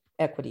whole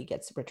equity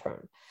gets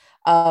returned.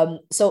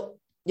 So,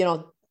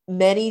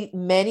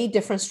 many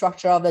different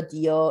structure of the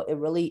deal.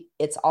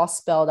 It's all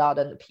spelled out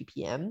in the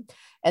PPM,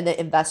 and the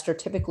investor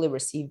typically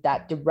receive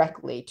that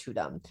directly to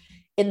them.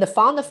 In the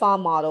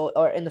fund-to-fund model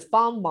or in the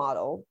fund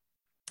model,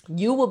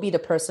 you will be the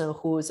person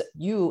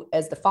you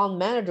as the fund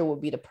manager will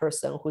be the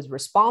person who's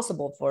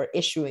responsible for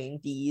issuing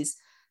these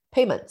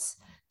payments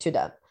to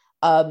them.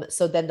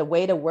 So then the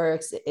way that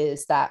works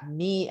is that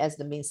me as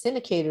the main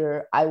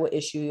syndicator, I will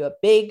issue you a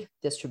big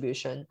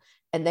distribution,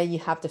 and then you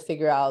have to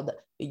figure out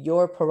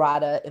your pro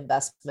rata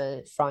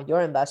investment from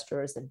your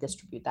investors and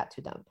distribute that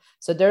to them.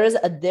 So there is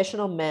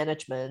additional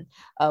management,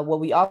 what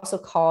we also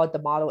call the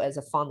model as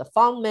a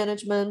fund-to-fund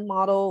management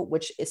model,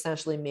 which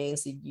essentially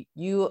means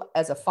you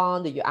as a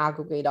fund, you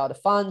aggregate all the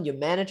fund, you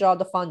manage all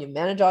the fund, you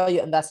manage all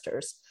your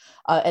investors,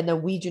 and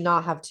then we do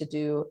not have to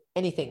do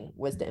anything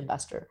with the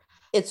investor.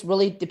 It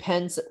really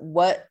depends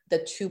what the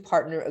two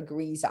partner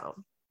agrees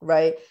on.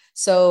 Right.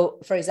 So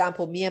for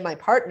example, me and my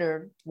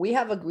partner, we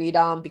have agreed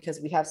on, because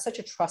we have such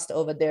a trust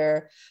over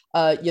there,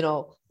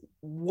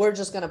 we're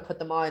just going to put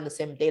them all in the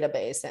same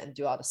database and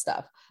do all the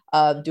stuff,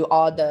 do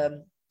all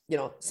the,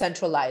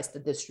 centralize the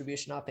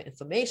distribution of the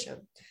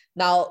information.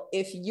 Now,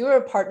 if you're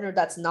a partner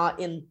that's not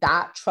in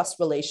that trust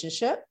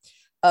relationship,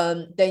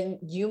 then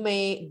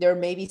there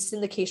may be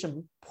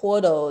syndication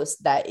portals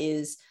that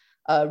is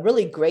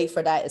really great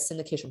for that.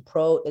 Syndication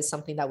Pro is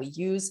something that we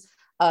use.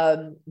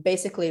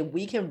 Basically,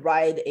 we can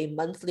write a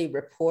monthly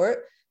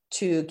report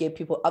to give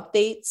people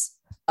updates,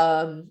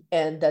 and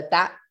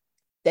that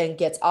then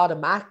gets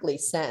automatically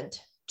sent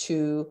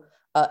to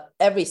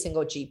every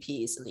single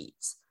GP's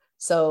leads.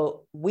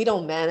 So we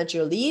don't manage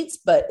your leads,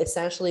 but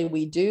essentially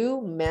we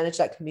do manage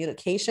that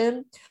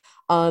communication.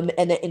 And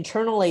then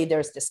internally,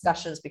 there's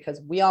discussions,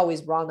 because we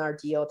always run our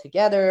deal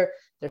together.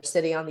 They're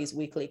sitting on these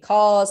weekly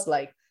calls,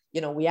 like,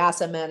 we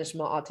asset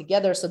management all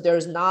together. So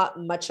there's not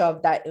much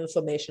of that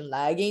information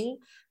lagging.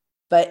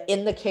 But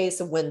in the case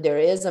of when there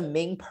is a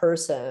main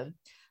person,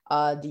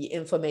 the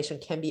information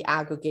can be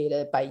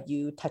aggregated by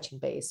you touching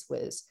base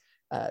with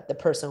the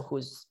person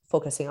who's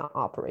focusing on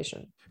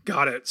operation.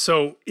 Got it.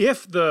 So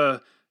if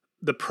the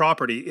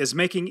property is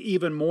making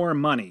even more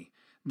money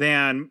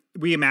than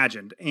we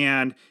imagined,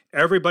 and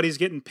everybody's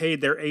getting paid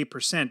their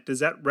 8%, does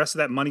that rest of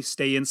that money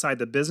stay inside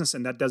the business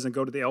and that doesn't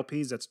go to the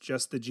LPs? That's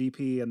just the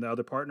GP and the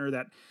other partner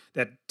that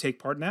take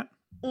part in that?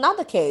 Not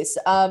the case.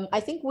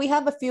 I think we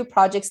have a few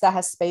projects that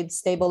has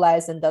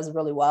stabilized and does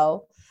really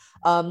well.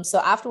 So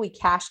after we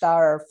cashed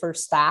our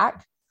first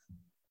stack,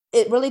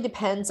 it really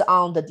depends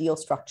on the deal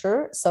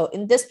structure. So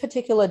in this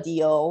particular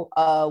deal,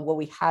 what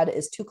we had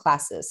is 2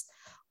 classes.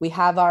 We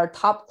have our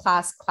top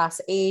class, Class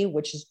A,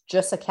 which is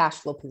just a cash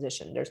flow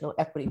position. There's no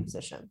equity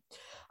position.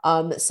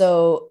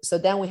 So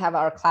then we have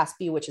our Class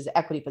B, which is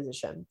equity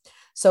position.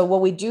 So what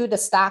we do, the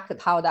stack,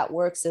 how that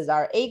works is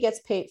our A gets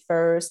paid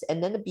first,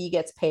 and then the B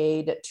gets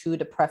paid to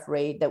the pref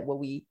rate that what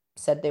we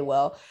said they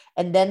will.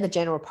 And then the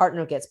general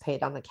partner gets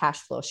paid on the cash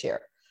flow share.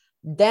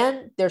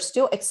 Then there's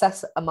still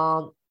excess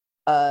amount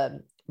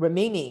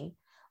remaining.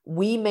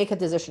 We make a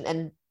decision,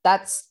 and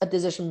that's a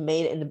decision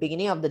made in the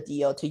beginning of the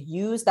deal to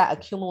use that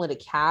accumulated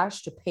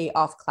cash to pay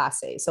off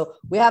Class A. So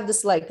we have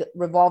this like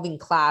revolving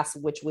class,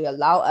 which will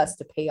allow us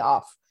to pay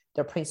off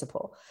their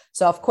principal.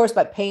 So of course,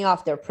 by paying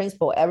off their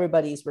principal,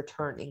 everybody's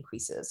return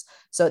increases.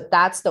 So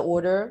that's the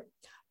order.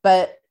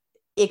 But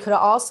it could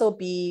also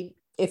be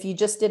if you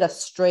just did a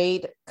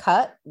straight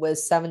cut with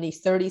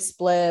 70-30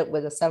 split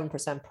with a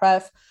 7%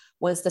 pref.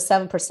 Once the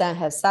 7%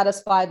 has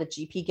satisfied, the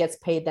GP gets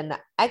paid, then the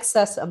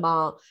excess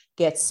amount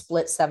gets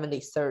split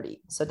 70-30.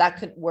 So that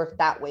could work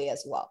that way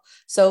as well.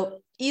 So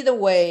either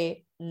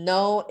way,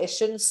 no, it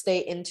shouldn't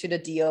stay into the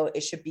deal.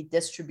 It should be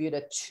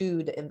distributed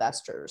to the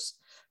investors,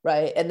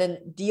 right? And then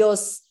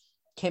deals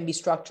can be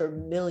structured a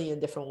million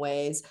different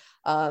ways.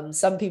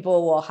 Some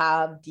people will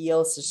have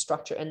deals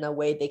structured in a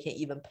way they can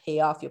even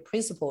pay off your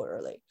principal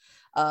early,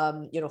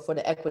 for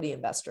the equity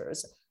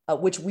investors.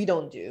 Which we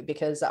don't do,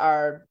 because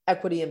our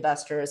equity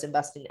investors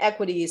invest in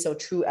equity. So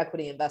true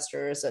equity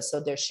investors, so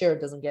their share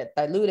doesn't get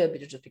diluted,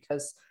 but just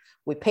because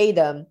we pay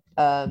them,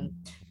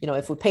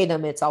 if we pay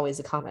them, it's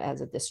always accounted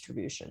as a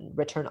distribution,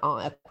 return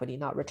on equity,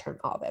 not return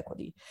of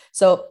equity.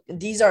 So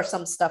these are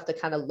some stuff to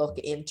kind of look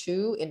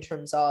into in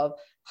terms of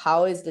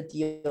how is the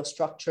deal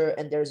structure,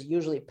 and there's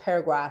usually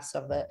paragraphs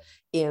of it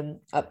in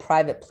a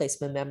private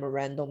placement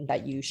memorandum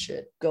that you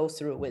should go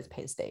through with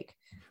painstaking.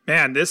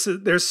 Man,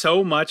 there's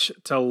so much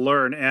to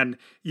learn, and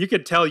you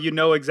could tell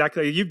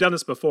exactly, you've done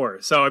this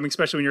before. So I mean,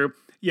 especially when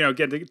you're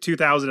getting to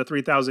 2,000 to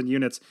 3,000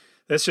 units.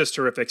 That's just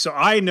terrific. So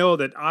I know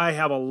that I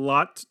have a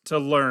lot to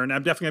learn.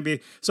 I'm definitely going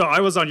to so I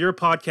was on your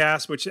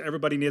podcast, which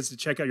everybody needs to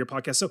check out your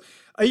podcast. So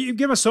you've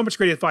given us so much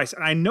great advice,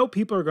 and I know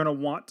people are going to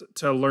want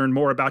to learn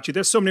more about you.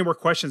 There's so many more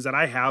questions that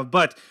I have,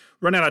 but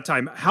run out of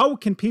time. How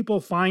can people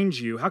find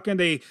you? How can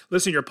they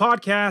listen to your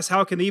podcast?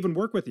 How can they even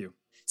work with you?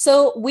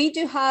 So we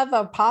do have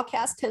a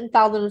podcast,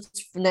 10,000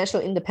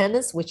 Financial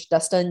Independence, which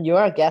Dustin,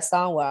 you're a guest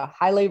on. Well, I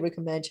highly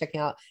recommend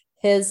checking out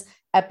his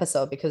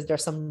episode because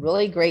there's some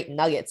really great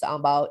nuggets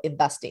about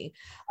investing.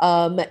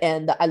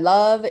 And I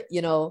love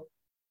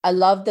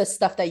the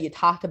stuff that you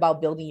talked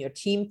about, building your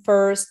team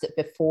first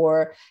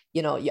before,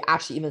 you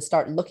actually even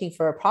start looking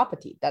for a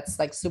property. That's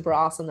like super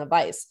awesome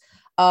advice.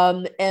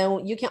 And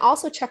you can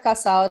also check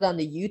us out on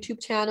the YouTube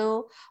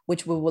channel,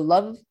 which we would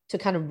love to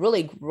kind of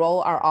really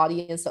grow our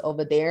audience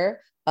over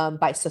there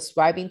by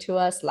subscribing to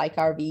us, like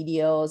our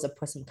videos, and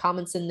put some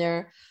comments in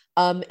there.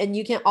 And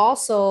you can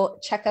also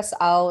check us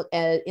out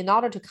in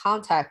order to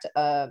contact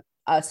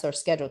us or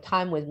schedule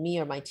time with me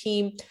or my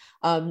team.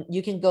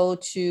 You can go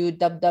to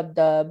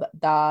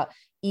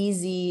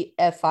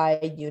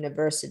www.easyfi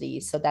university.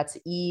 So that's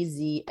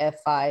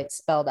easyfi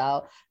spelled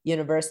out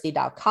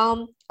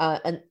university.com.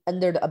 And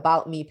under the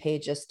About Me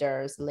pages,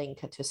 there's a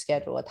link to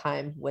schedule a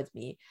time with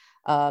me.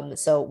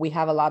 So we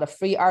have a lot of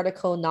free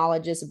article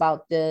knowledges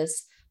about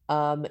this,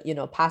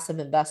 passive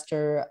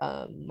investor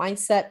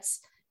mindsets,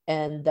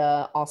 and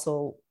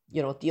also,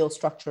 deal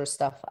structure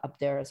stuff up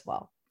there as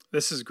well.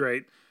 This is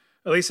great.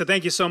 Elisa,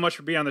 thank you so much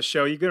for being on the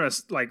show. You've given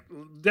us,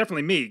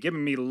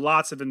 giving me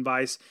lots of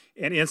advice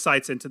and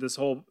insights into this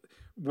whole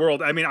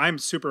world. I mean, I'm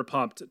super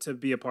pumped to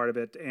be a part of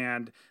it,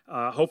 and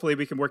hopefully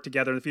we can work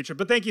together in the future.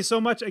 But thank you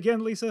so much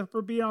again, Lisa,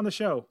 for being on the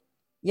show.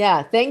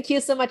 Yeah, thank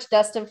you so much,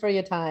 Dustin, for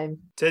your time.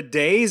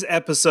 Today's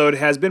episode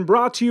has been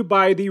brought to you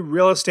by the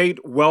Real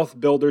Estate Wealth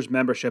Builders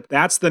membership.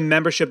 That's the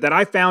membership that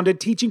I founded,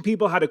 teaching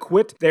people how to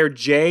quit their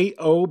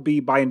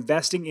JOB by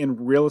investing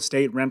in real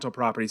estate rental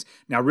properties.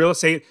 Now, Real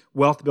Estate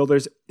Wealth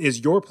Builders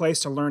is your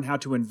place to learn how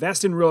to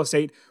invest in real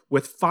estate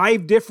with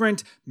 5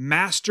 different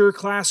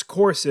masterclass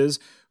courses,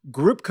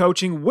 group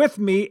coaching with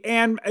me,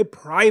 and a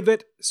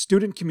private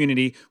student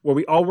community where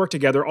we all work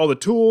together, all the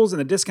tools and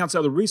the discounts,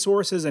 all the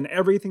resources and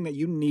everything that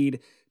you need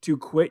to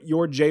quit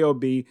your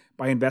JOB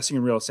by investing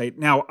in real estate.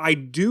 Now, I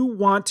do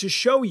want to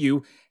show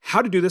you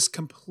how to do this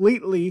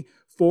completely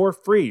for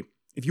free.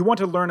 If you want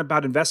to learn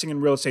about investing in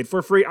real estate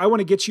for free, I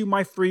want to get you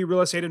my free real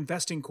estate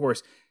investing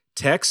course.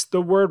 Text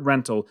the word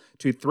rental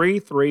to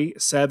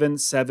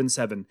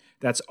 33777.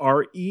 That's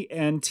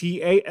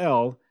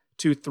RENTAL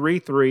to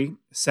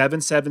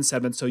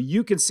 33777 so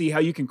you can see how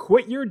you can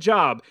quit your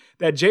job,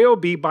 that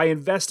JOB, by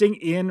investing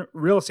in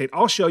real estate.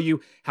 I'll show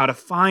you how to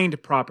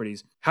find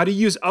properties, how to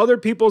use other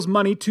people's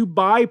money to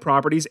buy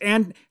properties,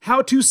 and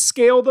how to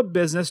scale the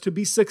business to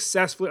be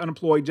successfully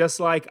unemployed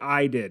just like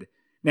I did.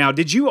 Now,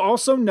 did you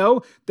also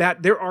know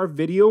that there are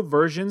video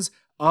versions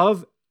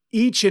of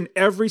each and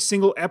every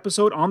single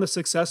episode on the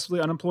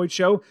Successfully Unemployed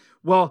show?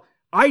 Well,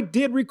 I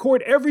did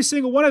record every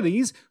single one of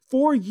these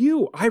for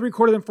you. I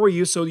recorded them for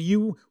you so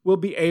you will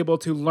be able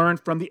to learn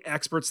from the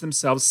experts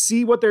themselves,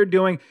 see what they're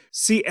doing,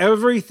 see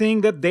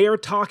everything that they are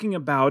talking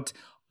about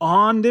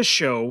on this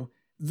show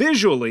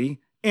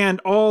visually,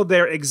 and all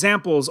their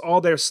examples, all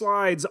their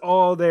slides,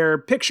 all their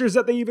pictures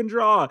that they even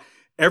draw.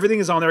 Everything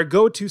is on there.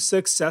 Go to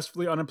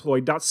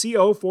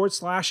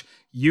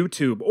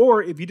successfullyunemployed.co/YouTube.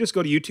 Or if you just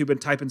go to YouTube and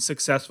type in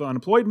Successfully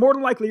Unemployed, more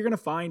than likely you're going to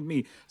find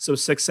me. So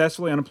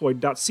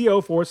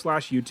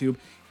successfullyunemployed.co/YouTube.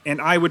 And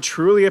I would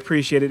truly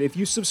appreciate it if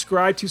you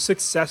subscribe to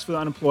Successfully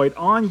Unemployed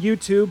on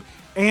YouTube,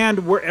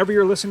 and wherever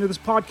you're listening to this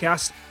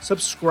podcast,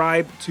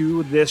 subscribe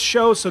to this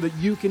show so that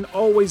you can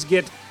always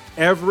get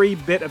every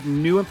bit of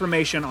new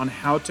information on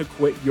how to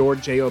quit your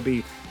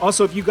JOB.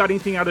 Also, if you got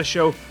anything out of the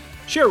show,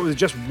 share it with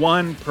just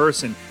one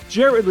person.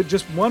 Share it with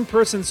just one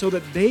person so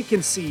that they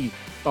can see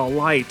the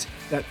light,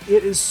 that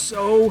it is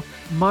so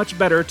much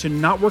better to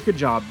not work a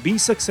job, be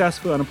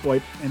successful,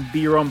 unemployed, and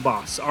be your own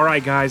boss. All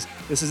right, guys,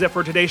 this is it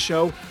for today's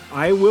show.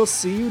 I will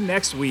see you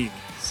next week.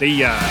 See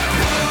ya.